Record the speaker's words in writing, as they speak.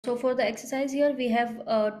So for the exercise here, we have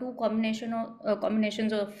two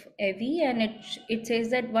combinations of AV, and it says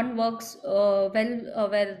that one works well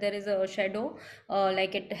where there is a shadow,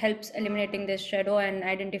 like it helps eliminating this shadow and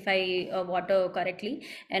identify water correctly,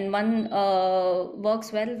 and one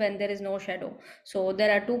works well when there is no shadow. So there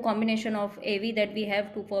are two combination of AV that we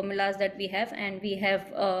have, two formulas that we have, and we have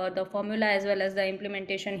the formula as well as the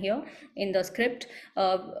implementation here in the script.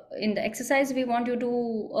 In the exercise, we want you to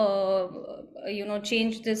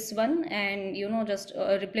change this one and just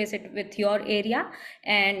replace it with your area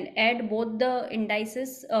and add both the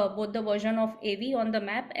indices, both the version of AV on the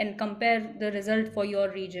map, and compare the result for your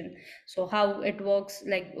region. So how it works,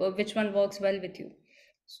 like which one works well with you.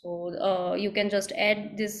 So you can just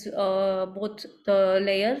add this both the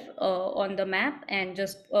layer on the map and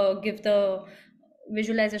just give the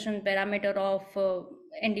visualization parameter of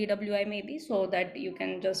NDWI maybe, so that you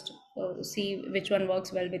can just see which one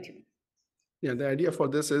works well with you. Yeah, the idea for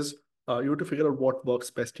this is you have to figure out what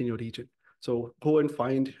works best in your region. So go and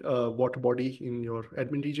find water body in your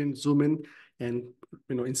admin region, zoom in, and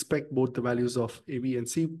inspect both the values of AV and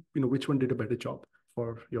see which one did a better job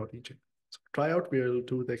for your region. So try out. We'll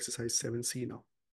do the exercise 7C now.